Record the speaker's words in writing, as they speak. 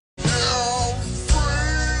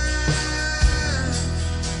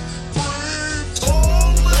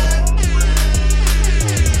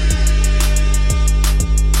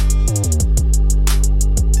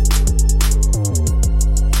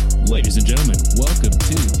Welcome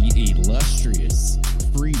to the illustrious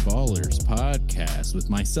Free Ballers podcast with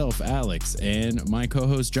myself, Alex, and my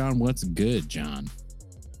co-host, John. What's good, John?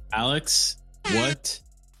 Alex, what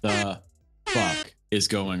the fuck is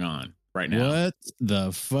going on right now? What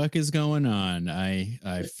the fuck is going on? I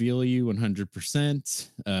feel you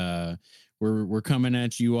 100%. We're coming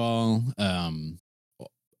at you all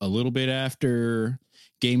a little bit after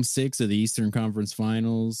Game 6 of the Eastern Conference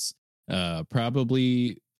Finals.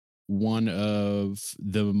 Probably one of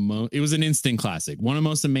the most, it was an instant classic, one of the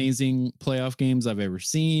most amazing playoff games I've ever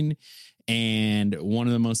seen, and one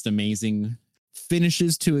of the most amazing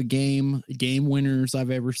finishes to a game winners I've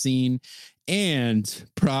ever seen, and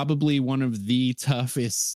probably one of the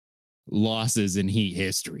toughest losses in Heat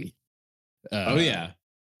history.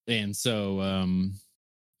 And so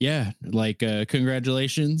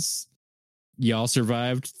congratulations, y'all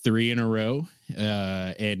survived 3 in a row,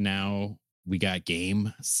 and now we got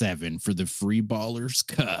Game 7 for the Free Ballers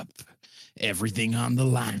Cup. Everything on the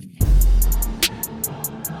line.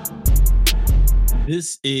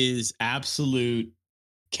 This is absolute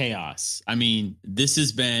chaos. I mean, this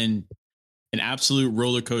has been an absolute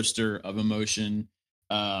roller coaster of emotion.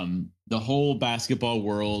 The whole basketball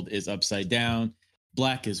world is upside down.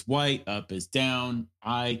 Black is white, up is down.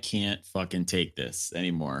 I can't fucking take this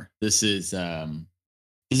anymore. This is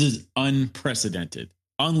unprecedented.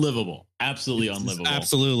 Unlivable. Absolutely unlivable.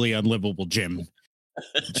 Absolutely unlivable, Jim.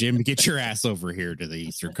 Jim, get your ass over here to the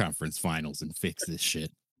Eastern Conference Finals and fix this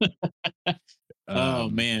shit. Oh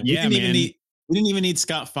man. Yeah, we didn't even need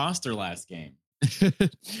Scott Foster last game.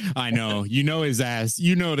 I know. You know his ass.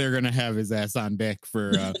 You know they're gonna have his ass on deck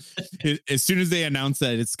for as soon as they announce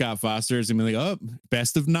that it's Scott Foster, it's gonna be like, oh,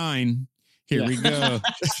 best of 9. Here we go.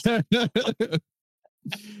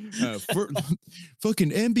 For fucking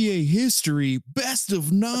NBA history, best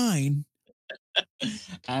of 9.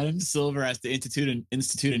 Adam Silver has to institute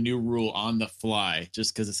a new rule on the fly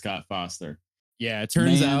just because of Scott Foster. Yeah, it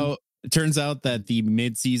turns out that the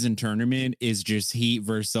midseason tournament is just Heat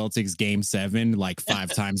versus Celtics Game 7 like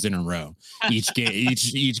 5 times in a row. Each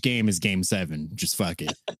game is Game 7. Just fuck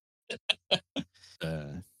it.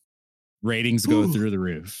 Ratings go through the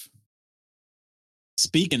roof.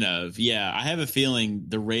 Speaking of, yeah, I have a feeling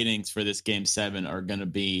the ratings for this Game 7 are going to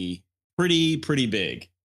be pretty big,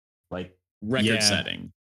 like record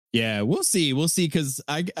setting. Yeah, we'll see. Because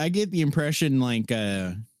I get the impression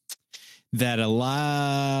that a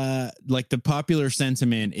lot, like the popular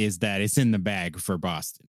sentiment is that it's in the bag for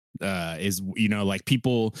Boston.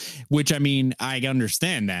 People, which I mean, I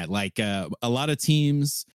understand that a lot of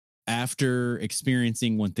teams, after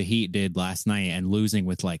experiencing what the Heat did last night and losing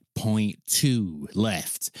with 0.2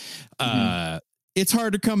 left, it's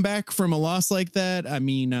hard to come back from a loss like that. I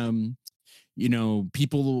mean,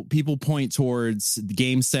 people point towards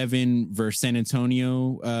Game 7 versus San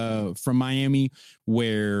Antonio from Miami,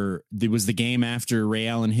 where there was the game after Ray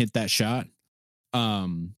Allen hit that shot.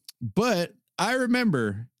 But I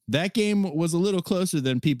remember that game was a little closer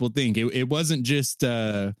than people think. It wasn't just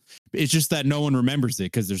it's just that no one remembers it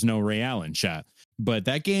because there's no Ray Allen shot. But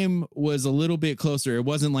that game was a little bit closer. It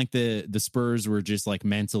wasn't like the Spurs were just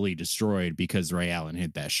mentally destroyed because Ray Allen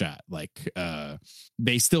hit that shot.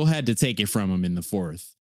 They still had to take it from him in the 4th.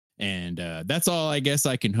 And that's all I guess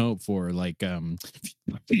I can hope for.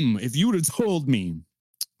 If you would have told me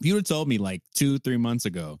 2-3 months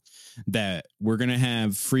ago that we're going to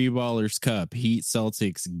have Free Ballers Cup Heat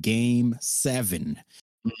Celtics Game 7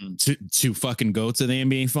 to fucking go to the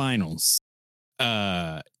NBA Finals,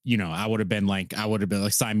 I would have been like,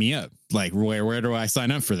 sign me up. Where do I sign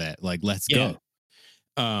up for that? Let's go.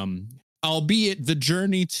 Albeit the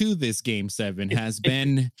journey to this Game 7 has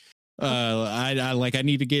been, I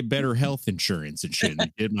need to get better health insurance and shit.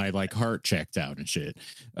 And get my heart checked out and shit.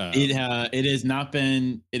 It has not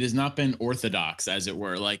been orthodox, as it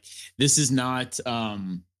were. This is not,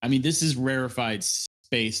 this is rarefied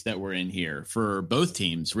space that we're in here for both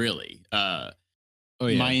teams, really.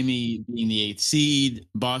 Miami being the 8th seed,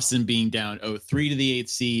 Boston being down 0-3 to the 8th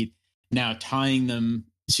seed, now tying them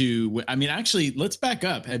to, actually, let's back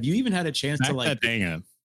up. Have you even had a chance to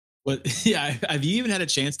have you even had a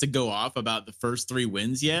chance to go off about the first 3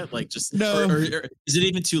 wins yet? No. Or is it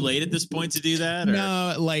even too late at this point to do that? Or?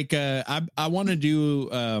 No, I want to do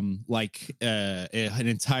an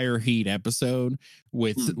entire Heat episode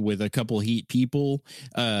with a couple Heat people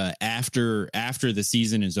after the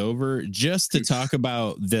season is over, just to talk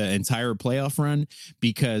about the entire playoff run,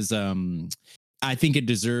 because I think it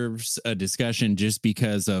deserves a discussion just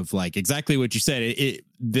because of exactly what you said.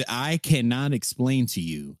 I cannot explain to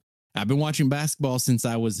you. I've been watching basketball since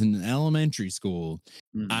I was in elementary school.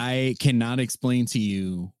 I cannot explain to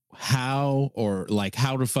you how or like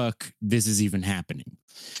how the fuck this is even happening.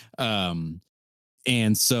 Um,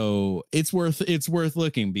 and so it's worth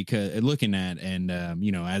looking at, and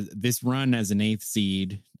as this run as an eighth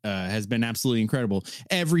seed has been absolutely incredible.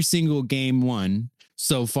 Every single game won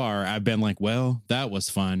so far, I've been like, well, that was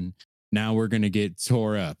fun. Now we're gonna get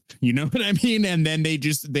tore up. You know what I mean? And then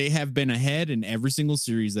they have been ahead in every single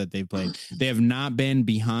series that they've played. They have not been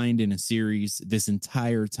behind in a series this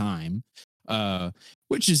entire time, uh,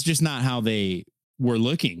 which is just not how they were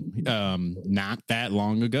looking not that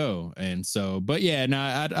long ago. And so, but yeah,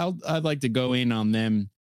 no, I'd like to go in on them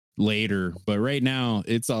later, but right now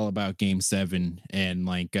it's all about game 7, and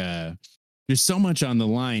like there's so much on the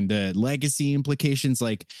line, the legacy implications,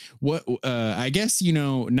 like what I guess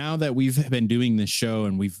now that we've been doing this show,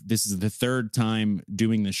 and this is the third time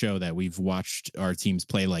doing the show that we've watched our teams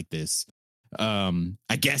play like this. I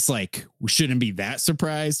guess like we shouldn't be that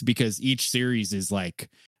surprised, because each series is like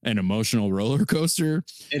an emotional roller coaster.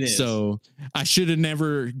 It is. So I should have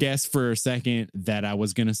never guessed for a second that I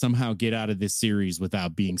was going to somehow get out of this series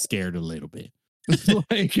without being scared a little bit.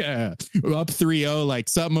 Like up 3-0, like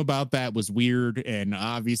something about that was weird, and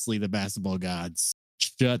obviously the basketball gods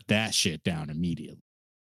shut that shit down immediately.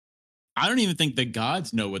 I don't even think the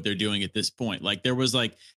gods know what they're doing at this point. Like there was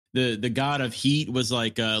like the god of heat was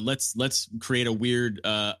like let's create a weird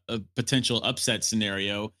a potential upset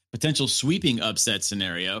scenario, potential sweeping upset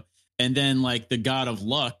scenario, and then like the god of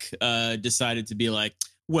luck decided to be like,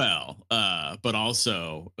 well, but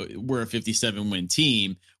also we're a 57 win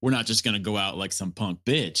team. We're not just going to go out like some punk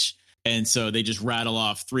bitch. And so they just rattle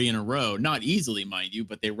off 3 in a row, not easily, mind you,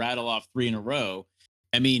 but they rattle off 3 in a row.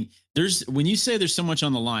 I mean, when you say there's so much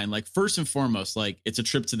on the line, like first and foremost, like it's a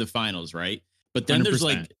trip to the finals, right? But then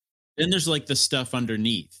 100%. there's like the stuff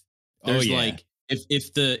underneath. There's like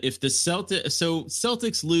if the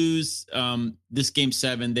Celtics lose this game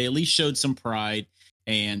 7, they at least showed some pride,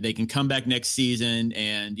 and they can come back next season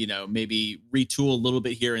and maybe retool a little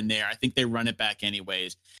bit here and there. I think they run it back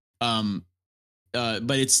anyways. But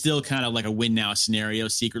it's still kind of like a win now scenario.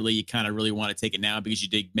 Secretly, you kind of really want to take it now because you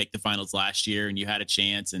did make the finals last year and you had a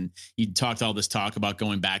chance, and you talked all this talk about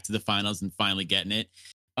going back to the finals and finally getting it.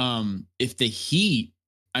 If the Heat,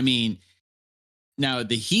 I mean, now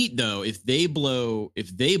the Heat though, if they blow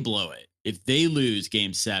it, if they lose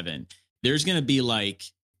game 7, there's going to be like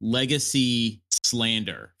legacy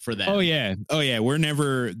slander for them. Oh yeah.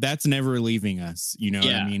 That's never leaving us. You know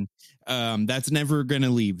what I mean? That's never going to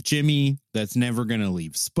leave Jimmy. That's never going to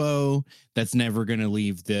leave Spo. That's never going to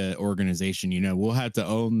leave the organization. We'll have to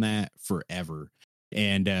own that forever.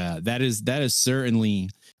 And that is certainly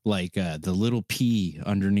like the little pea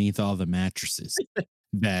underneath all the mattresses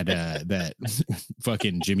that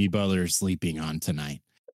fucking Jimmy Butler is sleeping on tonight.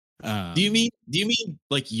 Do you mean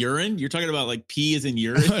like urine? You're talking about like pee as in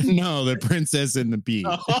urine? No, the princess and the pee.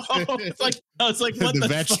 It's like what the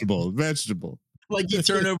vegetable. Like you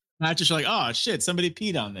turn over the mattress, you're like, oh shit, somebody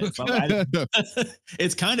peed on this.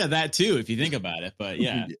 It's kind of that too, if you think about it. But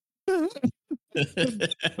yeah.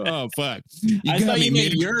 Oh fuck! I thought you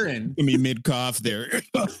meant urine. Give me mid cough there.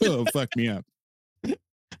 Oh fuck me up.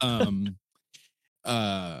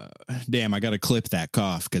 Damn, I gotta clip that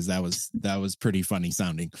cough because that was pretty funny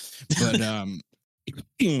sounding. But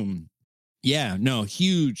yeah, no,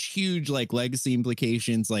 huge like legacy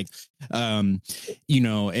implications, like and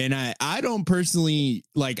I don't personally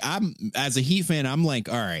like, I'm as a Heat fan, I'm like,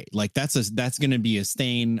 all right, like that's gonna be a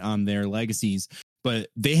stain on their legacies, but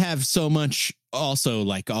they have so much also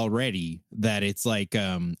like already that it's like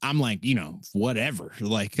I'm like, whatever,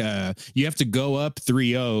 like you have to go up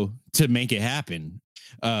 3-0 to make it happen.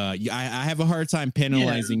 I have a hard time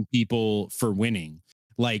penalizing people for winning.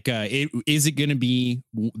 Like, is it going to be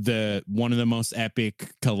one of the most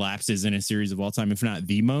epic collapses in a series of all time, if not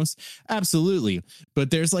the most? Absolutely.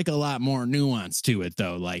 But there's like a lot more nuance to it,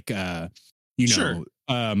 though. Like, sure.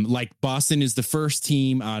 Like Boston is the first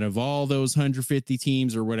team out of all those 150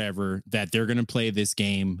 teams or whatever that they're going to play this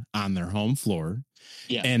game on their home floor.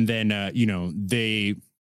 Yeah. And then,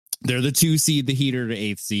 they're the 2 seed, the Heat are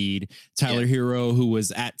the 8th seed. Tyler Hero, who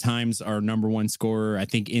was at times our number 1 scorer, I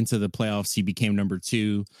think into the playoffs, he became number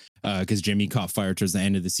 2 because Jimmy caught fire towards the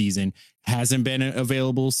end of the season. Hasn't been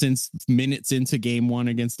available since minutes into game 1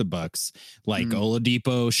 against the Bucks. Like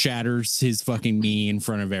Oladipo shatters his fucking knee in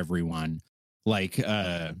front of everyone. Like,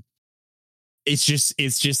 it's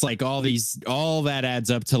just like all that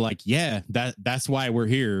adds up to like, that's why we're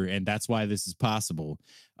here. And that's why this is possible.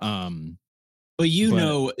 But you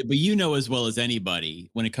know as well as anybody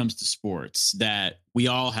when it comes to sports that we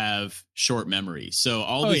all have short memories. So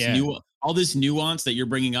all all this nuance that you're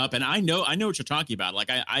bringing up, and I know what you're talking about. Like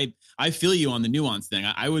I feel you on the nuance thing.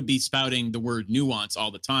 I would be spouting the word nuance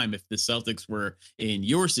all the time if the Celtics were in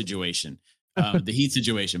your situation, the Heat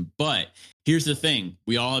situation. But here's the thing: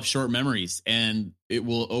 we all have short memories, and it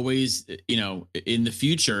will always, in the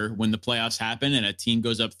future when the playoffs happen and a team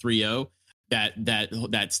goes up 3-0,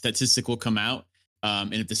 that statistic will come out.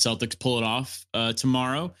 And if the Celtics pull it off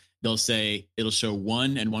tomorrow, they'll say it'll show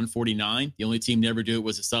 1 and 149. The only team never do it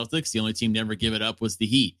was the Celtics. The only team never give it up was the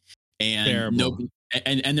Heat. And nobody,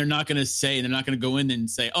 and they're not going to say, they're not going to go in and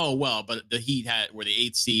say, oh, well, but the Heat were the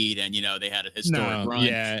 8th seed and, they had a historic run.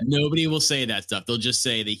 Yeah. Nobody will say that stuff. They'll just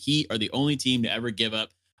say the Heat are the only team to ever give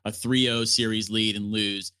up a 3-0 series lead and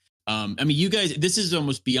lose. I mean, you guys, this is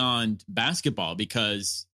almost beyond basketball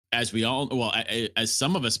because as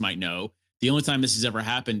some of us might know, the only time this has ever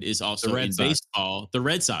happened is also in baseball, the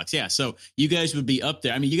Red Sox. Yeah. So you guys would be up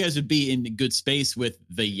there. I mean, you guys would be in good space with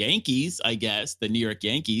the Yankees, I guess, the New York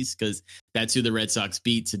Yankees, because that's who the Red Sox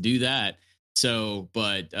beat to do that. So,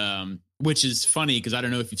 but which is funny because I don't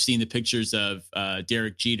know if you've seen the pictures of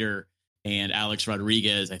Derek Jeter and Alex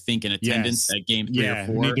Rodriguez, I think, in attendance at game 3 or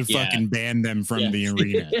 4. Need to fucking ban them from the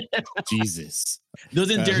arena. Jesus.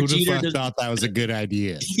 Doesn't Derek Jeter thought that was a good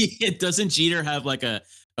idea? Doesn't Jeter have like a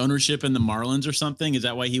ownership in the Marlins or something? Is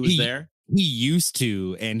that why he was there? He used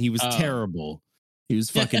to, and he was terrible. He was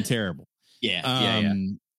fucking terrible. Yeah.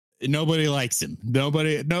 Nobody likes him.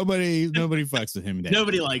 Nobody fucks with him.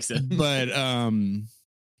 Nobody likes him. But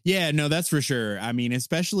yeah, no, that's for sure. I mean,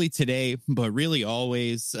 especially today, but really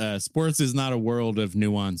always, sports is not a world of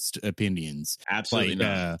nuanced opinions. Absolutely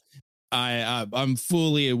not. I'm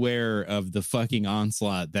fully aware of the fucking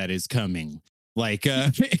onslaught that is coming. Like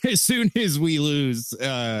as soon as we lose,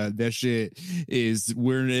 that shit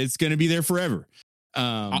it's gonna be there forever.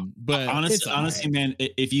 But honestly, man,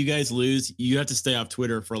 if you guys lose, you have to stay off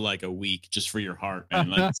Twitter for like a week just for your heart, man.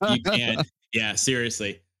 Like you can't. Yeah,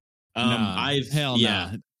 seriously. Not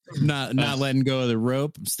letting go of the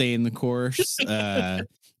rope, staying the course. You know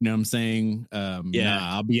what I'm saying?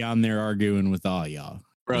 I'll be on there arguing with all y'all.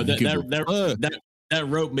 Bro, that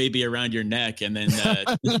rope may be around your neck, and then so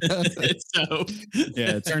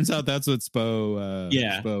it turns out that's what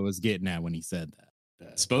Spo was getting at when he said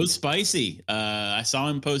that. Spo's spicy. I saw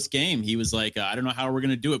him post game. He was like, I don't know how we're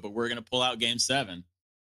gonna do it, but we're gonna pull out game 7.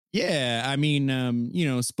 Yeah, I mean,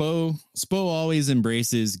 Spo always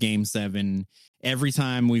embraces game 7. Every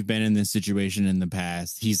time we've been in this situation in the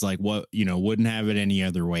past, he's like, what, wouldn't have it any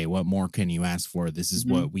other way. What more can you ask for? This is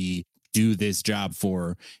what we do this job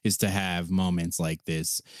for, is to have moments like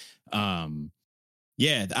this. I'm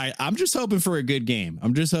just hoping for a good game.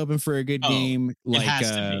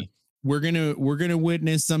 Like we're gonna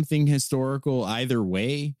witness something historical either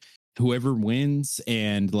way, whoever wins.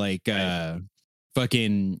 And like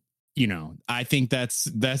fucking, I think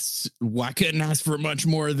that's why I couldn't ask for much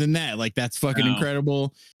more than that. Like that's fucking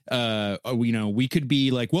incredible. We could be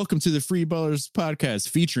like, welcome to the Free Ballers podcast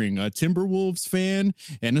featuring a Timberwolves fan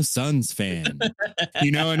and a Suns fan,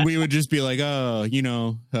 and we would just be like,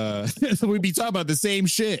 we'd be talking about the same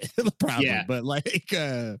shit probably, but like,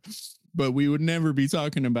 but we would never be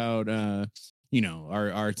talking about,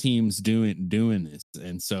 our teams doing this.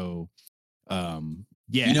 And so,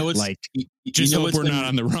 just hope we're not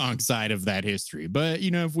on the wrong side of that history. But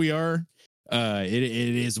if we are, it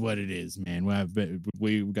is what it is, man.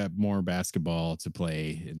 We've got more basketball to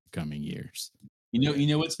play in the coming years.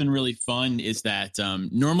 What's been really fun is that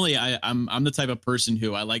normally I'm the type of person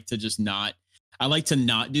who I like to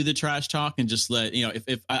not do the trash talk and just let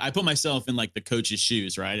if I put myself in like the coach's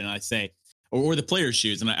shoes, right, and I say or the player's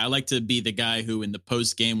shoes, and I like to be the guy who in the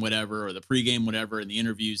post game whatever or the pregame whatever in the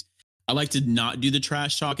interviews, I like to not do the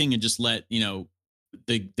trash talking and just let,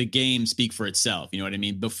 the game speak for itself. You know what I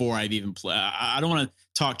mean? Before I've even played, I don't want to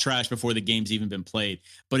talk trash before the game's even been played.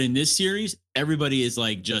 But in this series, everybody is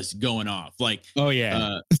like just going off. Like,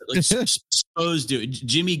 Spo's do it.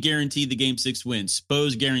 Jimmy guaranteed the game 6 win.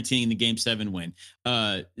 Spo's guaranteeing the game 7 win.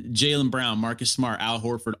 Jaylen Brown, Marcus Smart, Al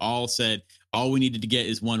Horford all said, all we needed to get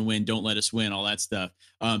is 1 win. Don't let us win. All that stuff.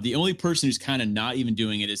 The only person who's kind of not even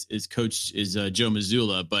doing it is Joe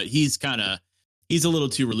Mazzulla, but he's a little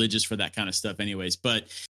too religious for that kind of stuff anyways. But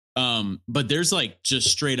there's like just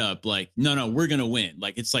straight up like, no, we're going to win.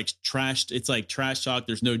 Like, it's like trash talk.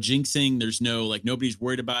 There's no jinxing. There's no, like, nobody's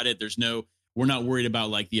worried about it. We're not worried about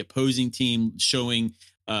like the opposing team showing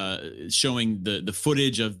the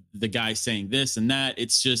footage of the guy saying this and that.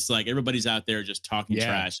 It's just like everybody's out there just talking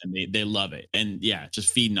trash, and they love it, and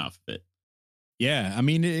just feeding off of it. Yeah, I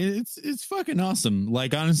mean, it's fucking awesome.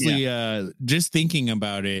 Like, honestly, just thinking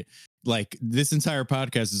about it, like this entire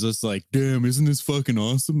podcast is just like, damn, isn't this fucking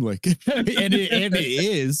awesome? Like, and it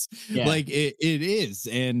is, Yeah. like it is,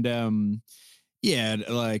 and yeah,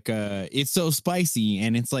 like it's so spicy,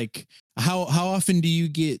 and it's like how often do you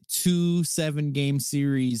get 2 7-game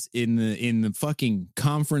series in the fucking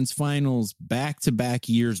conference finals back-to-back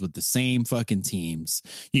years with the same fucking teams?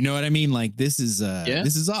 You know what I mean? Like this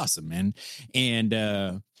is awesome, man.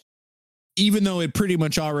 And even though it pretty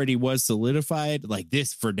much already was solidified, like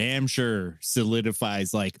this for damn sure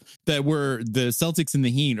solidifies like that the Celtics and the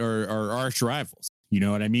Heat are arch rivals. You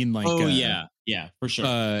know what I mean? Like, yeah, for sure.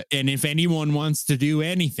 And if anyone wants to do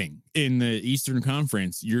anything in the Eastern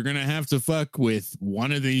Conference, you're gonna have to fuck with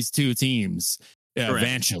one of these two teams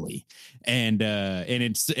eventually. And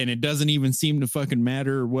it doesn't even seem to fucking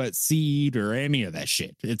matter what seed or any of that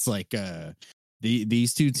shit. It's like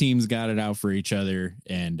these two teams got it out for each other,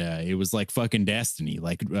 and it was like fucking destiny.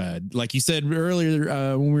 Like you said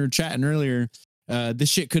earlier when we were chatting earlier, this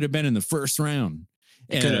shit could have been in the first round.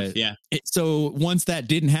 Yeah. So once that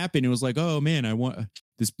didn't happen, it was like, oh man,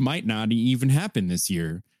 this might not even happen this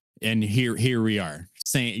year. And here we are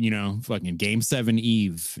saying, fucking Game 7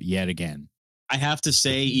 Eve yet again. I have to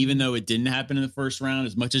say, even though it didn't happen in the first round,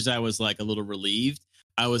 as much as I was like a little relieved,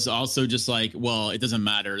 I was also just like, well, it doesn't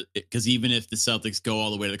matter, because even if the Celtics go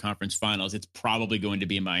all the way to the conference finals, it's probably going to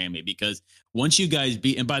be in Miami, because once you guys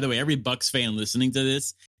beat, and by the way, every Bucks fan listening to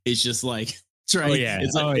this is just like, right. Oh, yeah.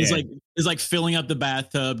 It's like filling up the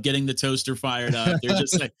bathtub, getting the toaster fired up. They're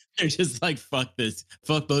just like, fuck this,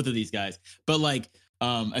 fuck both of these guys. But like,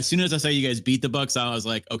 as soon as I saw you guys beat the Bucks, I was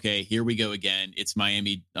like, okay, here we go again. It's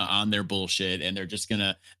Miami on their bullshit, and they're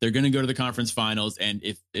gonna go to the conference finals. And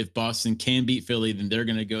if Boston can beat Philly, then they're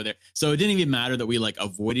gonna go there. So it didn't even matter that we like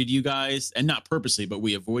avoided you guys, and not purposely, but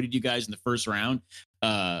we avoided you guys in the first round.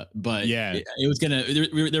 But yeah, it was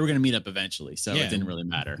they were gonna meet up eventually, so it didn't really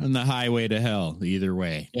matter. On the highway to hell, either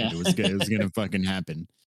way, it was gonna fucking happen.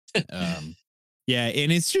 Yeah,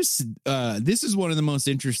 and it's just this is one of the most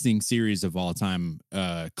interesting series of all time.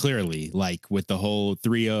 Clearly, like with the whole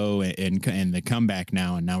 3-0 and the comeback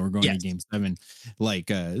now, and now we're going to Game 7. Like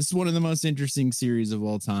this is one of the most interesting series of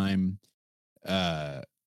all time. And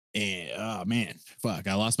oh man, fuck,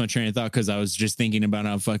 I lost my train of thought because I was just thinking about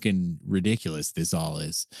how fucking ridiculous this all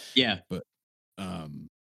is. Yeah, but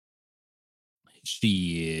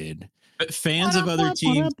shit. Fans of other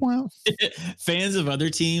teams, fans of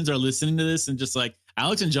other teams are listening to this and just like,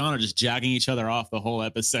 Alex and John are just jacking each other off the whole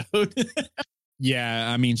episode.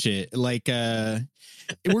 Yeah, I mean, shit. Like, we're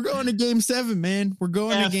going to Game 7, man. We're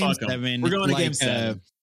going to Game 7. We're going to Game 7.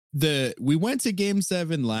 We went to Game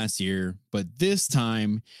 7 last year, but this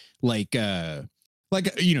time, like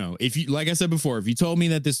if you, like I said before, if you told me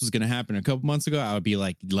that this was going to happen a couple months ago, I would be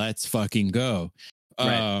like, let's fucking go.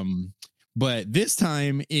 Right. But this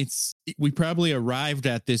time we probably arrived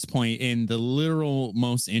at this point in the literal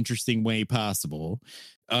most interesting way possible.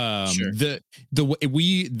 Sure.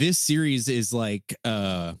 This series is like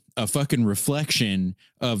a fucking reflection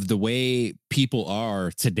of the way people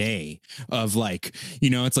are today, of like,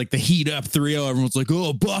 it's like the Heat up 3-0. Everyone's like,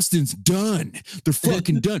 oh, Boston's done. They're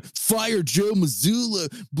fucking done. Fire Joe Mazzulla,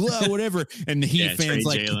 blah, whatever. And the Heat fans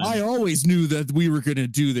like, Jalen. I always knew that we were going to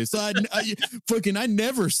do this. I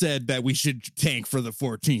never said that we should tank for the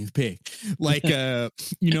 14th pick. Like,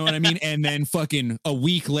 you know what I mean? And then fucking a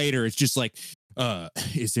week later, it's just like,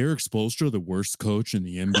 is Eric Spoelstra the worst coach in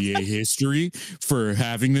the NBA history for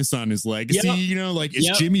having this on his legacy? Yep. Is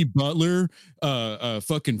Jimmy Butler a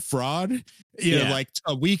fucking fraud? Like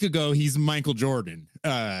a week ago he's Michael Jordan.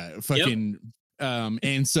 And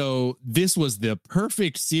so this was the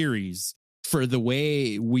perfect series for the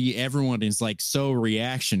way everyone is like so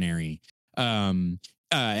reactionary.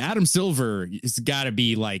 Adam Silver has got to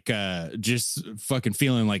be like just fucking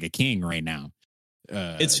feeling like a king right now.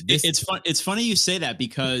 It's funny you say that,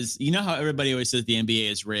 because you know how everybody always says the NBA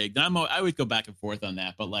is rigged. I would go back and forth on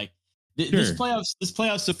that, but like this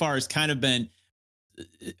playoffs so far has kind of been,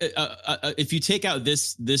 if you take out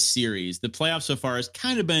this series, the playoffs so far has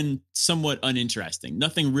kind of been somewhat uninteresting.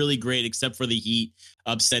 Nothing really great except for the Heat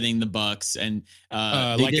upsetting the Bucks, and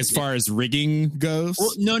as far as rigging goes.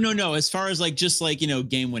 Well, no. As far as like just like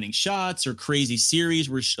game-winning shots or crazy series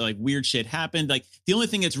where like weird shit happened. Like the only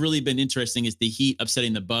thing that's really been interesting is the Heat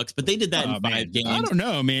upsetting the Bucks, but they did that in 5 games. I don't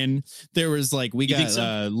know, man. There was like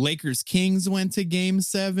Lakers Kings went to Game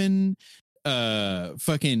 7.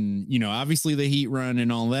 Obviously the Heat run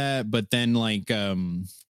and all that, but then like I'm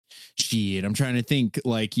trying to think,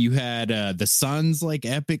 like you had the Suns like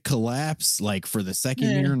epic collapse like for the second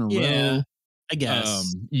year in a row. I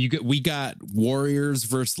guess we got Warriors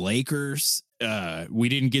versus Lakers we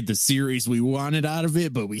didn't get the series we wanted out of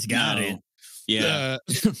it, but we got it. Yeah.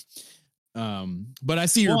 But I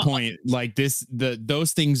see your point. Like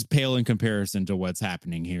those things pale in comparison to what's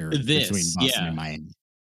happening here between Boston and Miami.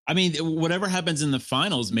 I mean, whatever happens in the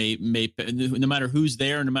finals may no matter who's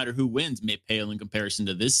there, no matter who wins, may pale in comparison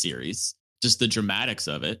to this series. Just the dramatics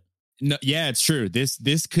of it. No, yeah, it's true.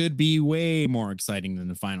 This could be way more exciting than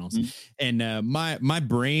the finals. Mm-hmm. And my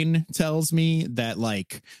brain tells me that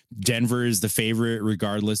like Denver is the favorite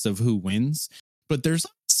regardless of who wins. But there's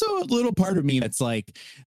also a little part of me that's like,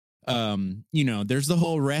 there's the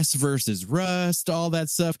whole rest versus rust, all that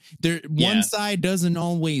stuff. One side doesn't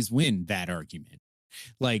always win that argument.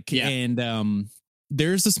 Like, and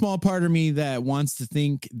there's a small part of me that wants to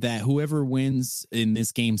think that whoever wins in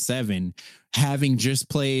this game 7, having just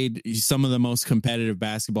played some of the most competitive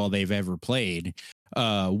basketball they've ever played,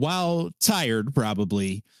 while tired,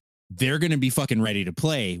 probably, they're going to be fucking ready to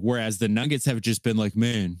play. Whereas the Nuggets have just been like,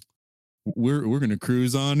 man, we're going to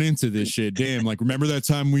cruise on into this shit. Damn. Like, remember that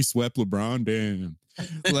time we swept LeBron? Damn.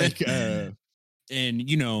 Like, and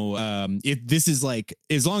if this is like,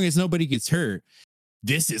 as long as nobody gets hurt,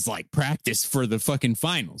 this is like practice for the fucking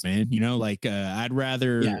finals, man. I'd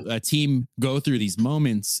rather a team go through these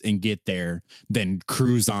moments and get there than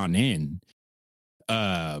cruise on in,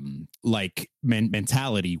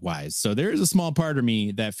 mentality wise. So there's a small part of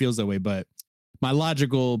me that feels that way, but my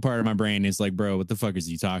logical part of my brain is like, bro, what the fuck is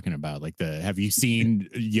he talking about? Like have you seen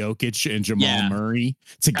Jokic and Jamal Murray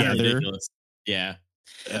together? Yeah.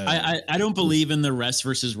 I don't believe in the rest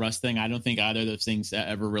versus rust thing. I don't think either of those things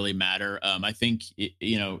ever really matter. I think,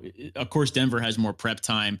 of course, Denver has more prep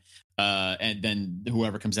time and then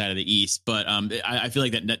whoever comes out of the East. But I feel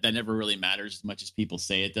like that never really matters as much as people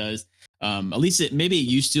say it does. At least maybe it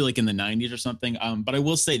used to, like in the 90s or something. But I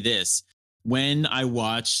will say this. When I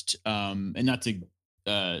watched, and not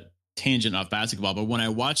to tangent off basketball, but when I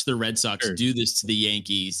watched the Red Sox do this to the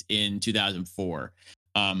Yankees in 2004,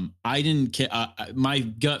 I didn't care. My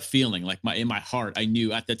gut feeling, like in my heart, I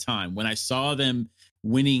knew at the time when I saw them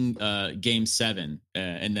winning game 7,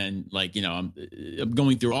 and then I'm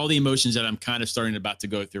going through all the emotions that I'm kind of about to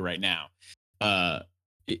go through right now.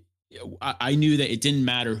 I knew that it didn't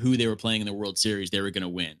matter who they were playing in the World Series, they were going to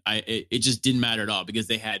win. It just didn't matter at all because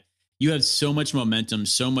you have so much momentum,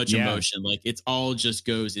 so much emotion. Like it's all just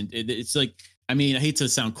goes in. It's like, I mean, I hate to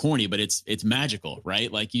sound corny, but it's magical,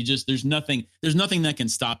 right? Like there's nothing that can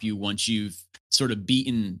stop you once you've sort of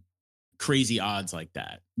beaten crazy odds like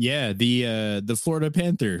that. Yeah. The Florida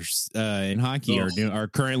Panthers in hockey are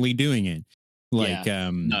currently doing it. Like,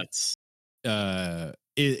 nuts.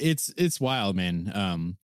 It's wild,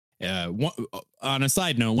 man. On a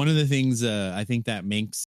side note, one of the things I think that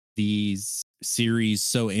makes these series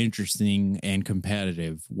so interesting and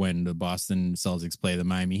competitive when the Boston Celtics play the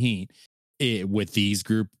Miami Heat with this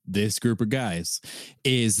group of guys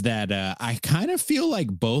is that I kind of feel like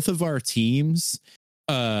both of our teams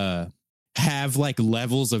have like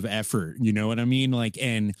levels of effort, you know what I mean? Like,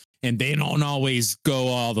 and they don't always go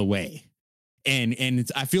all the way. And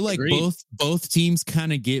I feel like both teams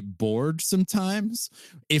kind of get bored sometimes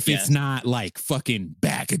if it's not like fucking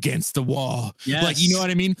back against the wall. Yes. Like, you know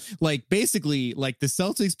what I mean? Like basically like the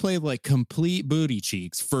Celtics played like complete booty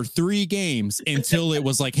cheeks for 3 games until it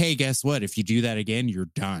was like, hey, guess what? If you do that again, you're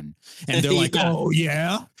done. And they're like, oh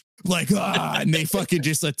yeah. Like, and they fucking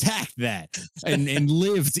just attacked that and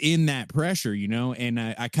lived in that pressure, you know? And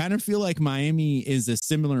I kind of feel like Miami is a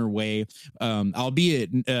similar way,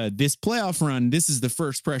 albeit this playoff run, this is the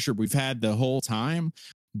first pressure we've had the whole time.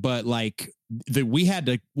 But like we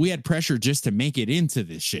had pressure just to make it into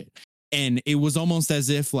this shit. And it was almost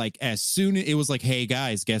as if like as soon as it was like, hey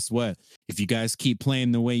guys, guess what? If you guys keep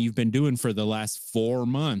playing the way you've been doing for the last 4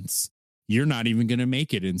 months, you're not even going to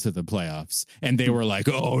make it into the playoffs. And they were like,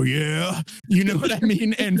 oh yeah, you know what I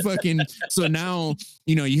mean? And fucking, so now,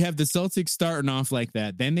 you have the Celtics starting off like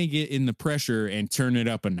that. Then they get in the pressure and turn it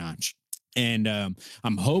up a notch. And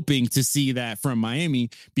I'm hoping to see that from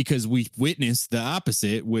Miami because we witnessed the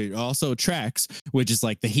opposite, which also tracks, which is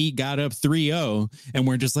like the Heat got up 3-0 and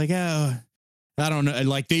we're just like, oh, I don't know.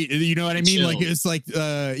 Like they, you know what I mean? Chill. Like, it's like,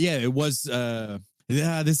 it was,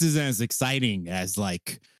 this isn't as exciting as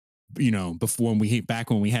like, before when we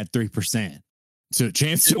had 3%. So a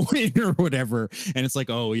chance to win or whatever. And it's like,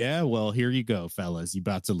 oh yeah, well, here you go, fellas. You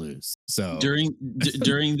about to lose. So during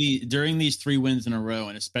these 3 wins in a row,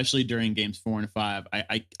 and especially during games 4 and 5,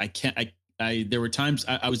 there were times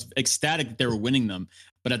I was ecstatic that they were winning them.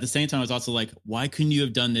 But at the same time, I was also like, why couldn't you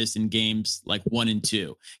have done this in games like 1 and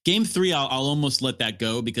 2? Game 3, I'll almost let that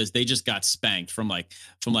go because they just got spanked from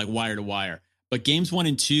wire to wire. But games 1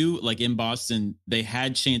 and 2, like in Boston, they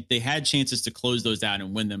had chances to close those out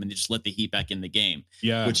and win them, and they just let the Heat back in the game.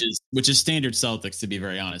 Yeah. Which is standard Celtics, to be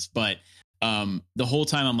very honest. But the whole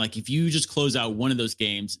time I'm like, if you just close out one of those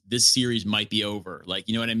games, this series might be over. Like,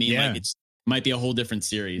 you know what I mean? Yeah. Like it's might be a whole different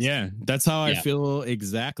series. Yeah, that's how I feel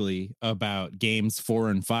exactly about games 4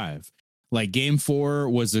 and 5. Like game 4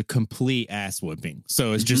 was a complete ass whooping.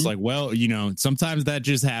 So it's just like, well, you know, sometimes that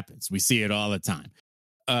just happens. We see it all the time.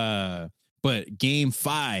 But game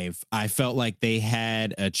 5, I felt like they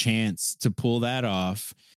had a chance to pull that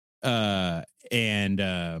off. And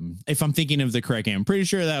if I'm thinking of the correct game, I'm pretty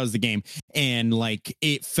sure that was the game. And like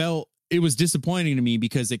it was disappointing to me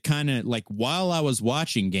because it kind of like while I was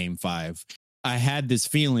watching game 5, I had this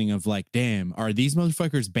feeling of like, damn, are these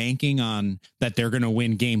motherfuckers banking on that they're going to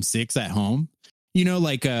win game 6 at home? You know,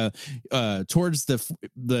 like towards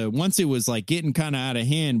the once it was like getting kind of out of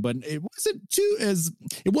hand, but it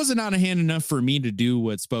wasn't out of hand enough for me to do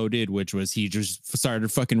what Spo did, which was he just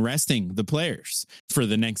started fucking resting the players for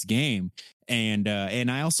the next game. And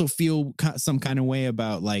I also feel some kind of way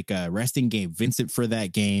about like resting Gabe Vincent for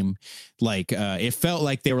that game. Like it felt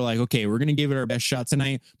like they were like, okay, we're going to give it our best shot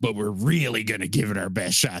tonight, but we're really going to give it our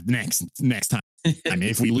best shot next time. I mean,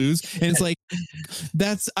 if we lose. And it's like,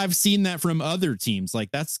 I've seen that from other teams. Like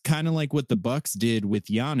that's kind of like what the Bucks did with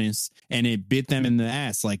Giannis, and it bit them in the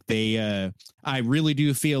ass. Like I really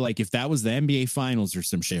do feel like if that was the NBA finals or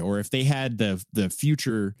some shit, or if they had the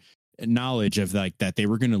future knowledge of like that they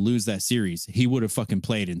were going to lose that series, he would have fucking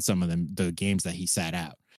played in some of the games that he sat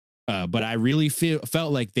out. But I really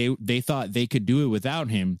felt like they thought they could do it without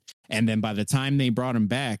him. And then by the time they brought him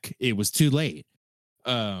back, it was too late.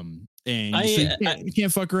 And you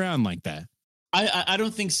can't fuck around like that. I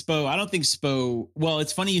don't think Spo. Well,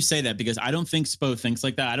 it's funny you say that because I don't think Spo thinks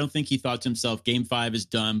like that. I don't think he thought to himself, game 5 is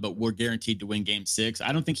done, but we're guaranteed to win game 6.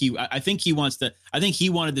 I think he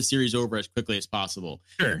wanted the series over as quickly as possible.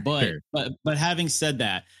 Sure. But having said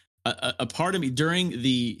that, a part of me during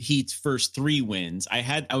the Heat's first 3 wins,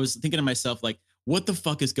 I was thinking to myself, like, what the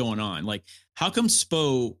fuck is going on? Like, how come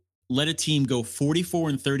Spo let a team go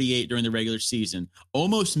 44-38 during the regular season,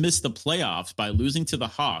 almost missed the playoffs by losing to the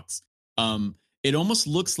Hawks? It almost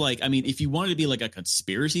looks like, I mean, if you wanted to be like a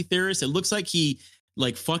conspiracy theorist, it looks like he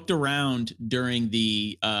like fucked around during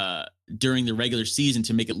the regular season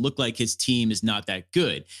to make it look like his team is not that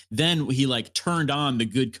good. Then he like turned on the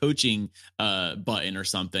good coaching button or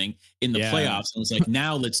something in the playoffs and was like,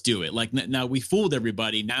 now let's do it. Like now we fooled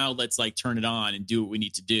everybody. Now let's like turn it on and do what we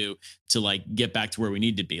need to do to like get back to where we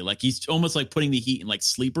need to be. Like he's almost like putting the Heat in like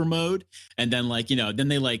sleeper mode. And then like, you know, then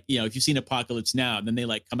they like, you know, if you've seen Apocalypse Now, then they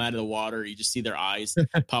like come out of the water. You just see their eyes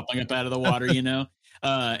popping up out of the water, you know?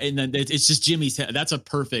 And then it's just Jimmy's head. That's a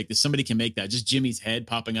perfect, if somebody can make that, just Jimmy's head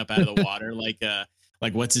popping up out of the water.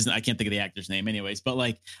 Like what's his, I can't think of the actor's name anyways, but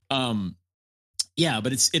like, yeah,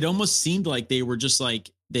 but it almost seemed like they were just like,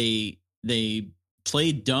 they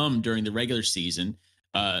played dumb during the regular season,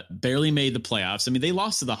 barely made the playoffs. I mean, they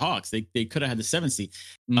lost to the Hawks. They could have had the 7th seed.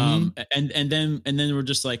 And then we're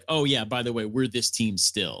just like, oh yeah, by the way, we're this team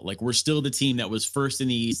still. Like we're still the team that was first in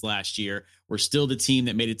the East last year. We're still the team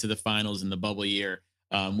that made it to the finals in the bubble year.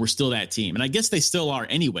 We're still that team. And I guess they still are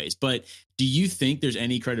anyways, but do you think there's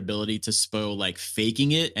any credibility to Spo like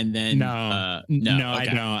faking it? And then no, okay. I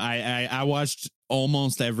don't. I watched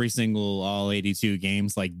almost every single all 82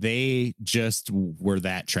 games. Like they just were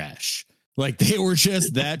that trash. Like they were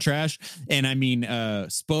just that trash. And I mean,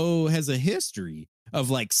 Spo has a history of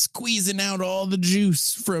like squeezing out all the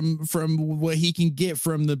juice from what he can get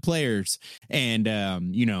from the players. And,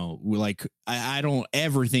 you know, like I don't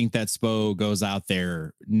ever think that Spo goes out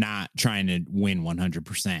there not trying to win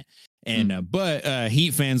 100%. And, but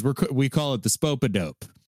Heat fans, we call it the Spopa-dope.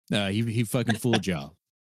 He fucking fooled y'all.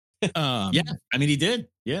 Yeah, I mean, he did.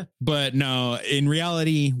 Yeah. But no, in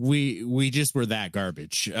reality, we just were that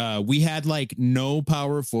garbage. We had like no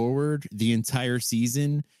power forward the entire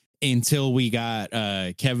season until we got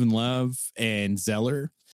Kevin Love and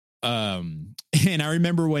Zeller. And I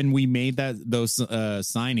remember when we made those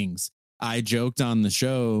signings, I joked on the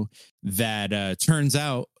show that turns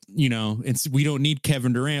out, you know, we don't need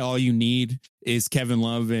Kevin Durant. All you need is Kevin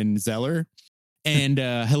Love and Zeller. And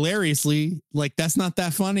hilariously, like that's not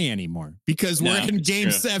that funny anymore because we're in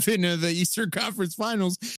game 7 of the Eastern Conference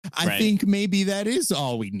Finals. I think maybe that is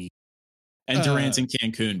all we need. And Durant's in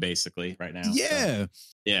Cancun basically right now. Yeah. So.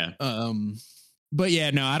 Yeah. But yeah,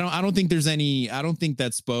 no, I don't think there's any. I don't think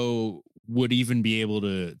that Spo would even be able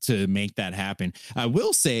to make that happen. I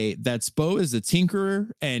will say that Spo is a tinkerer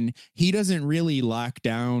and he doesn't really lock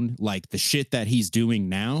down like the shit that he's doing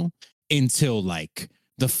now until like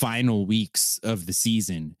the final weeks of the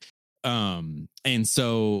season. And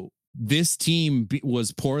so this team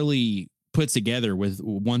was poorly put together with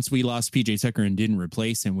once we lost PJ Tucker and didn't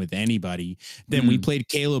replace him with anybody, then we played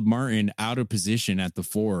Caleb Martin out of position at the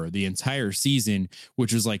 4 the entire season,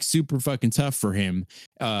 which was like super fucking tough for him.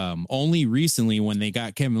 Only recently when they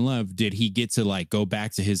got Kevin Love did he get to like go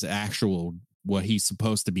back to his actual what he's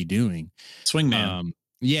supposed to be doing. Swingman.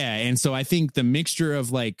 Yeah. And so I think the mixture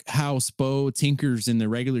of like how Spo tinkers in the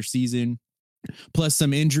regular season, plus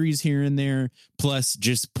some injuries here and there, plus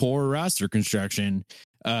just poor roster construction,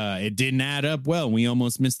 it didn't add up well. We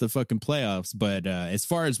almost missed the fucking playoffs. But as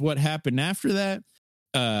far as what happened after that,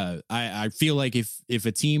 I feel like if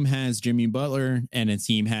a team has Jimmy Butler and a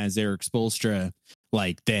team has Eric Spoelstra,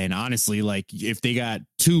 like then honestly, like if they got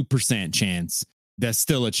 2% chance, that's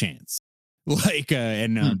still a chance. Like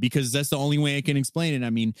because that's the only way I can explain it. I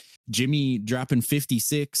mean, Jimmy dropping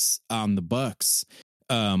 56 on the Bucks,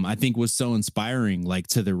 I think was so inspiring, like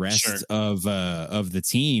to the rest of the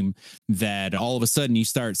team, that all of a sudden you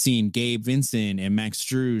start seeing Gabe Vincent and Max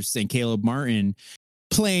Strus and Caleb Martin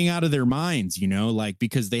playing out of their minds, you know, like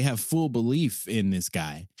because they have full belief in this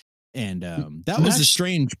guy. And that was the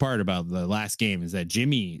strange part about the last game, is that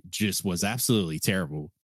Jimmy just was absolutely terrible.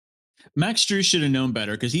 Max Strus should have known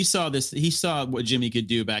better because he saw what Jimmy could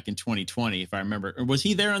do back in 2020, if I remember. Or was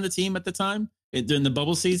he there on the team at the time during the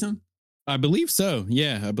bubble season? I believe so.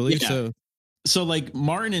 Yeah, I believe so. So like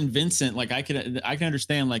Martin and Vincent, like I can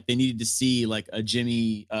understand like they needed to see like a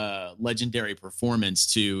Jimmy legendary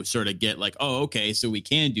performance to sort of get like, oh, okay, so we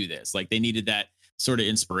can do this. Like they needed that sort of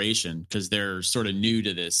inspiration because they're sort of new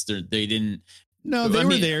to this. They didn't. No, they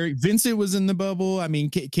were there. Vincent was in the bubble. I mean,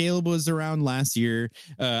 Caleb was around last year.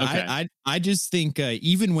 Okay. I just think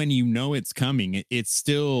even when you know it's coming, it's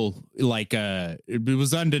still like it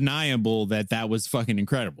was undeniable that was fucking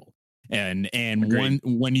incredible. And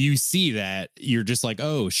when you see that, you're just like,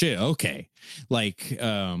 oh shit, okay, like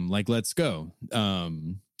let's go.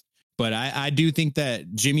 But I do think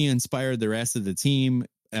that Jimmy inspired the rest of the team.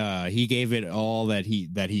 He gave it all that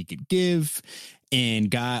he could give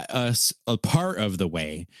and got us a part of the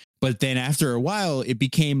way. But then after a while, it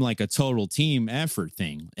became like a total team effort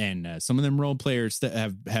thing. And some of them role players that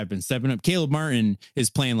have been stepping up. Caleb Martin is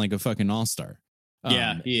playing like a fucking all-star.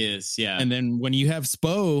 Yeah, he is. Yeah. And then when you have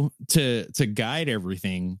Spo to guide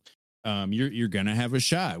everything, you're gonna have a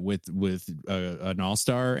shot with an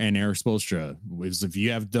all-star and Eric Spoelstra. If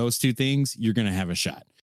you have those two things, you're gonna have a shot.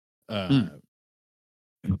 That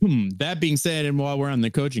being said, and while we're on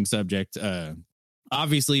the coaching subject,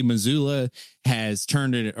 obviously Missoula has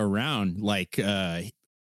turned it around. Like in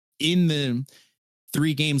the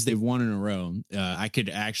 3 games they've won in a row, I could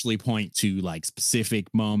actually point to like specific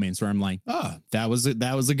moments where I'm like, oh, that was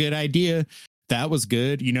a good idea. That was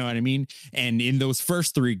good. You know what I mean? And in those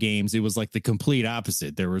first 3 games, it was like the complete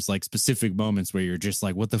opposite. There was like specific moments where you're just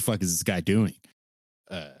like, what the fuck is this guy doing?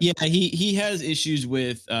 Yeah, he has issues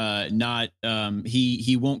with not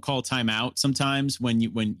he won't call timeout sometimes when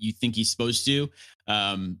you think he's supposed to.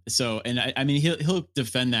 So and I mean he'll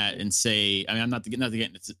defend that and say, I mean, I'm not to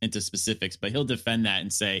get into specifics, but he'll defend that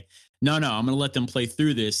and say, no, I'm going to let them play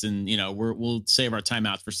through this, and you know we'll save our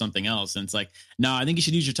timeouts for something else. And it's like, no, I think you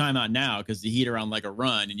should use your timeout now because the Heat are on like a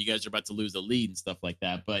run and you guys are about to lose the lead and stuff like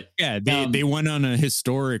that. But yeah, they went on a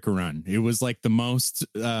historic run. It was like the most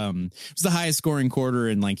it was the highest scoring quarter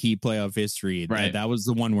in like Heat playoff history. Right. That was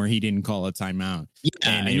the one where he didn't call a timeout. Yeah,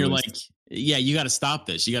 and you're like, yeah, you got to stop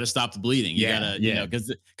this. You got to stop the bleeding. You got to, you know, because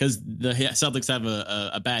the Celtics have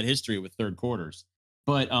a bad history with third quarters.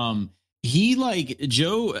 But he like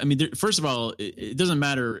Joe. I mean, first of all, it doesn't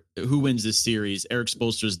matter who wins this series. Eric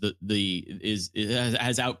Spoelstra's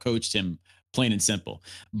has outcoached him, plain and simple.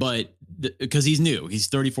 But because he's new, he's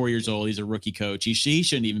 34 years old. He's a rookie coach. He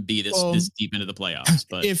shouldn't even be this deep into the playoffs.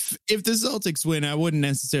 But if the Celtics win, I wouldn't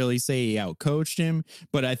necessarily say he outcoached him,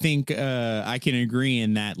 but I think I can agree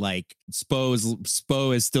in that like Spo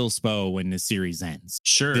is still Spo when the series ends.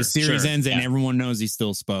 Sure, the series ends and everyone knows he's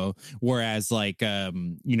still Spo. Whereas like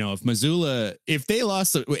you know, if Missoula, if they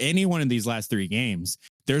lost any one of these last 3 games,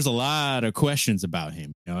 there's a lot of questions about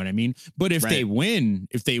him. You know what I mean? But if they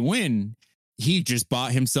win, he just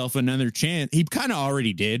bought himself another chance. He kind of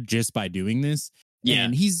already did just by doing this. Yeah.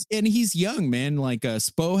 And he's young, man. Like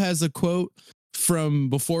Spo has a quote from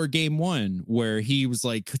before game 1 where he was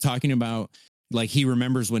like talking about like he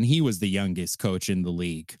remembers when he was the youngest coach in the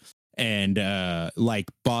league. And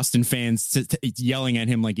like Boston fans yelling at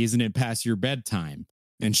him like, isn't it past your bedtime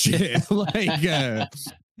and shit? Like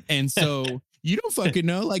and so you don't fucking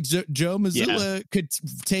know. Like Joe Mazzulla could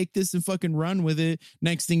take this and fucking run with it.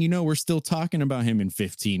 Next thing you know, we're still talking about him in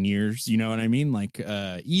 15 years. You know what I mean? Like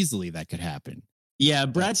easily that could happen. Yeah,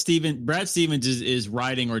 Brad Stevens is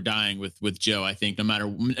riding or dying with Joe. I think no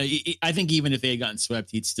matter, I think even if they had gotten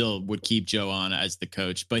swept, he'd still would keep Joe on as the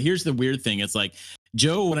coach. But here's the weird thing: it's like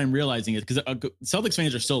Joe. What I'm realizing is because Celtics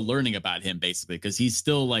fans are still learning about him basically because he's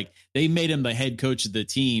still like they made him the head coach of the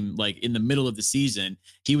team like in the middle of the season.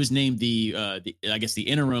 He was named the I guess the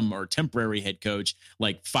interim or temporary head coach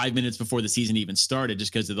like 5 minutes before the season even started,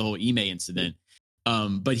 just because of the whole Ime incident.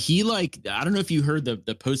 But he like I don't know if you heard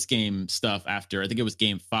the post game stuff after I think it was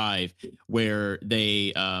game 5 where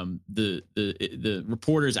they the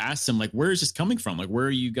reporters asked him like where is this coming from, like where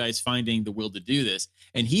are you guys finding the will to do this,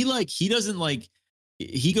 and he doesn't like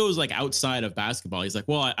he goes like outside of basketball. He's like,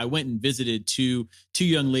 well, I went and visited two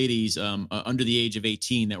young ladies under the age of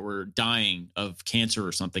 18 that were dying of cancer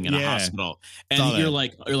or something in a hospital, and you're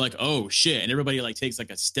like oh shit, and everybody like takes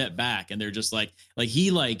like a step back and they're just like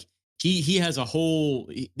he has a whole,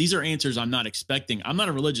 these are answers I'm not expecting. I'm not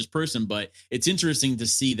a religious person, but it's interesting to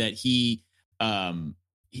see that he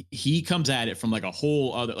comes at it from like a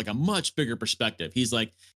whole other, like a much bigger perspective. He's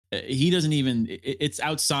like, he doesn't even, it's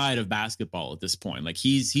outside of basketball at this point. Like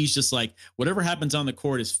he's just like, whatever happens on the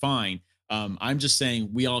court is fine. I'm just saying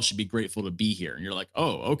we all should be grateful to be here. And you're like,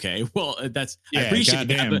 oh, okay. Well, that's, I appreciate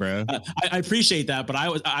that, bro. I appreciate that. But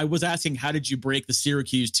I was asking, how did you break the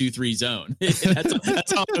Syracuse 2-3 zone?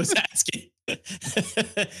 that's all I was asking.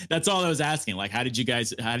 That's all I was asking. Like, how did you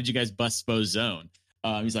guys bust Spo's zone?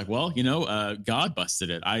 He's like, well, God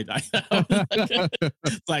busted it.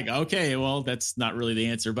 It's like, okay, well, that's not really the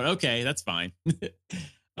answer, but okay, that's fine.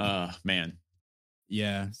 Man.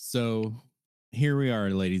 Yeah. So here we are,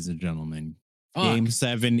 ladies and gentlemen. Game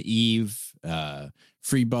 7 eve,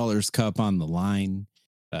 Free Ballers Cup on the line.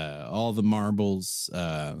 All the marbles.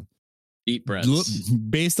 Deep breaths.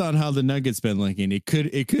 Based on how the Nuggets been looking, it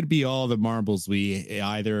could be all the marbles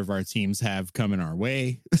either of our teams have coming our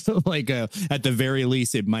way. Like at the very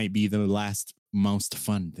least, it might be the last most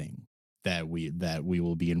fun thing that we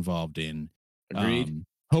will be involved in. Agreed.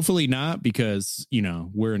 Hopefully not, because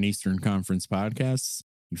we're an Eastern Conference podcast.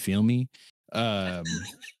 You feel me? But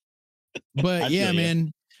yeah,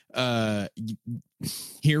 man.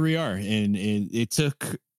 Here we are, and it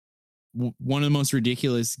took one of the most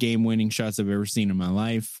ridiculous game-winning shots I've ever seen in my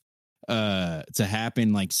life to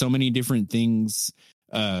happen. Like so many different things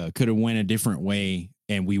could have went a different way,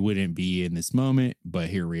 and we wouldn't be in this moment. But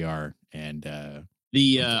here we are, and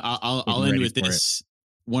I'll end with this.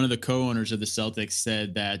 One of the co-owners of the Celtics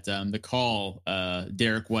said that the call,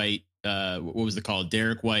 Derek White, what was the call?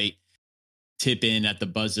 Derek White tip in at the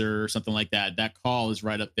buzzer or something like that. That call is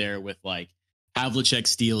right up there with like Havlicek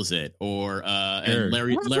steals it, or and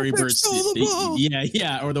Larry Bird, or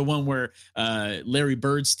the one where Larry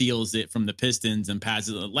Bird steals it from the Pistons and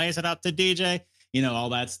passes it, lays it out to DJ. All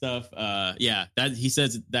that stuff. That he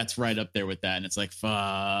says that's right up there with that, and it's like,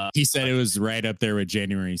 fuck. He said it was right up there with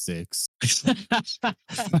January 6th.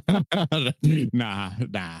 Nah.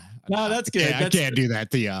 No, that's good. I can't do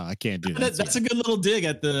that to y'all. I can't do that. That's a good little dig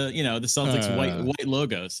at the the Celtics white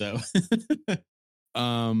logo. So,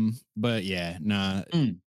 but yeah, nah.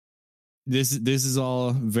 This is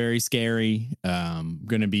all very scary.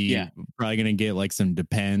 Gonna be probably gonna get like some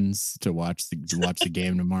Depends to watch the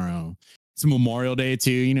game tomorrow. It's Memorial Day too,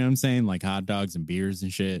 you know what I'm saying? Like hot dogs and beers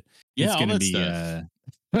and shit. Yeah, it's gonna be stuff.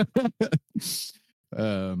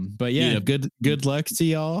 But yeah, good luck to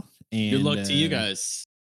y'all. And good luck to you guys.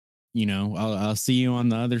 I'll see you on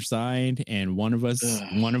the other side, and one of us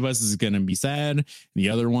is gonna be sad, the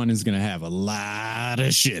other one is gonna have a lot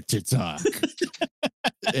of shit to talk.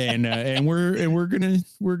 and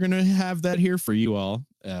we're gonna have that here for you all.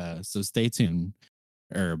 So stay tuned,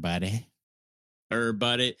 everybody.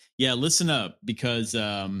 Yeah, listen up, because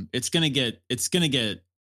it's gonna get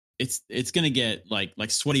like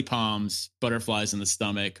sweaty palms, butterflies in the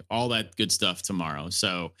stomach, all that good stuff tomorrow.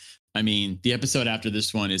 So I mean, the episode after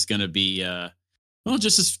this one is gonna be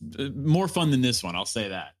just as more fun than this one, I'll say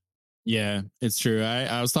that. Yeah, it's true.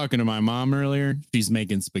 I was talking to my mom earlier. She's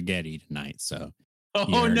making spaghetti tonight, so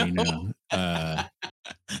no. I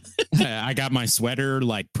got my sweater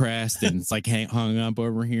like pressed and it's like hung up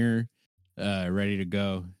over here, ready to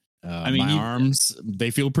go. My arms,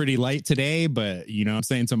 they feel pretty light today, but I'm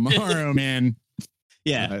saying tomorrow, man.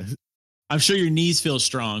 Yeah. I'm sure your knees feel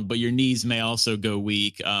strong, but your knees may also go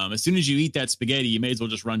weak. As soon as you eat that spaghetti, you may as well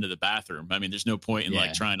just run to the bathroom. I mean, there's no point in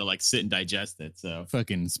like trying to like sit and digest it. So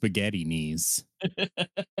fucking spaghetti knees.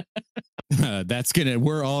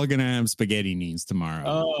 We're all gonna have spaghetti knees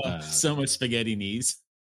tomorrow. So much spaghetti knees.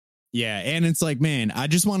 Yeah, and it's like, man, I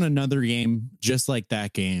just want another game just like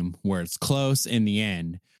that game where it's close in the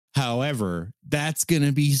end. However, that's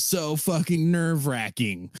gonna be so fucking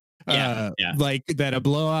nerve-wracking Yeah. Like that, a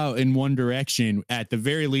blowout in one direction, at the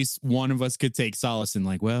very least, one of us could take solace in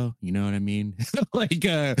like, well, you know what I mean? Like,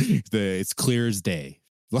 it's clear as day.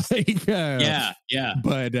 Like, Yeah.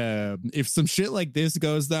 But if some shit like this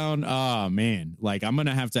goes down, oh man, like I'm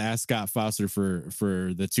gonna have to ask Scott Foster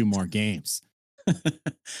for the 2 more games.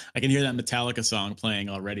 I can hear that Metallica song playing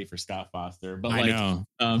already for Scott Foster. But I know.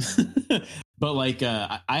 But like,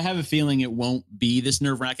 I have a feeling it won't be this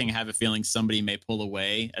nerve wracking. I have a feeling somebody may pull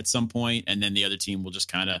away at some point, and then the other team will just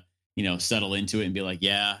kind of, settle into it and be like,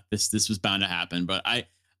 yeah, this was bound to happen. But I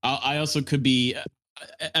also could be.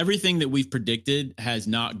 Everything that we've predicted has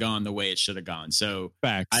not gone the way it should have gone. So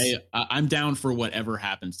facts. I'm down for whatever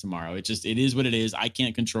happens tomorrow. It is what it is. I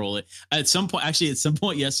can't control it. At some point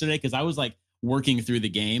yesterday, because I was like working through the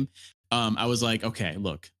game, I was like, okay,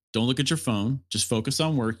 look, don't look at your phone. Just focus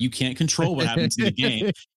on work. You can't control what happens in the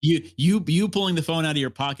game. You pulling the phone out of your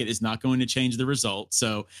pocket is not going to change the result.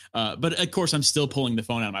 So, but of course, I'm still pulling the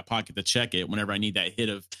phone out of my pocket to check it whenever I need that hit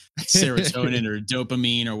of serotonin or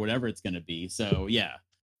dopamine or whatever it's going to be. So, yeah.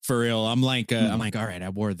 For real, I'm like, all right, I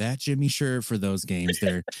wore that Jimmy shirt for those games.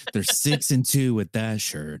 They're 6-2 with that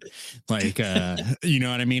shirt. Like, you know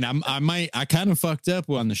what I mean? I kind of fucked up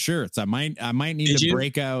on the shirts. I might need to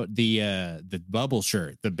break out the bubble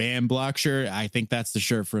shirt, the band block shirt. I think that's the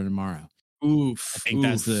shirt for tomorrow. Oof. I think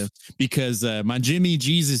that's because my Jimmy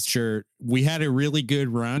Jesus shirt, we had a really good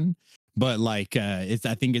run. But like, I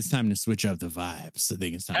think it's time to switch up the vibes. I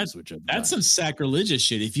think it's time to switch up. That's some sacrilegious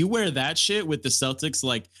shit. If you wear that shit with the Celtics,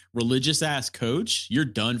 like religious ass coach, you're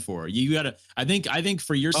done for. You gotta. I think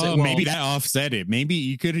for your. Maybe that offset it. Maybe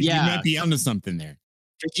you could. Yeah. You might be onto something there.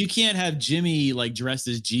 Because you can't have Jimmy like dressed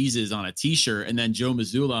as Jesus on a t-shirt and then Joe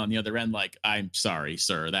Mazzulla on the other end. Like, I'm sorry,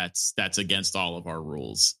 sir. That's against all of our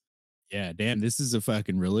rules. Yeah, damn. This is a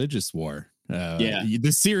fucking religious war. Yeah,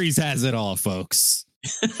 the series has it all, folks.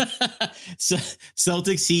 So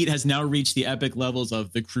Celtics Heat has now reached the epic levels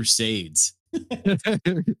of the Crusades.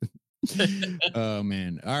 Oh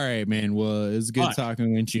man. All right, man. Well, it was good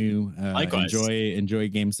talking with you. Likewise. Enjoy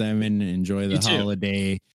Game 7. Enjoy the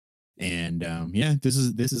holiday. And yeah, this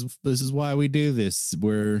is why we do this.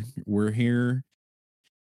 We're here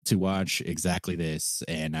to watch exactly this,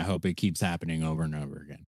 and I hope it keeps happening over and over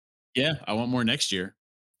again. Yeah, I want more next year.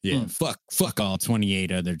 Yeah, fuck all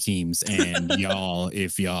 28 other teams and y'all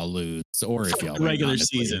if y'all lose or if y'all regular win,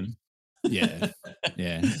 season. Yeah.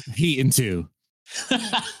 Heat in 2.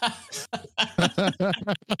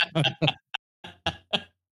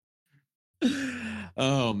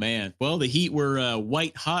 Oh man. Well, the Heat were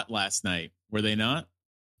white hot last night, were they not?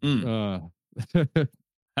 That's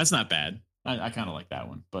not bad. I kind of like that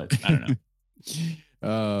one, but I don't know.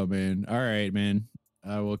 Oh man. All right, man.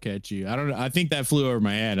 I will catch you. I don't know. I think that flew over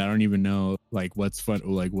my head. I don't even know what's funny.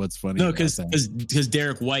 No, because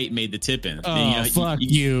Derek White made the tip in. Oh, fuck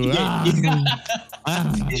you. You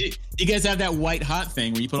guys have that white hot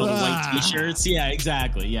thing where you put all the white t-shirts. Yeah,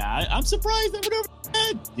 exactly. Yeah, I'm surprised that went over my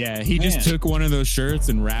head. Yeah, he just took one of those shirts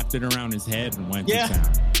and wrapped it around his head and went to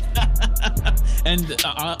town. And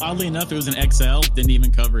oddly enough, it was an XL. Didn't even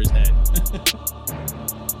cover his head.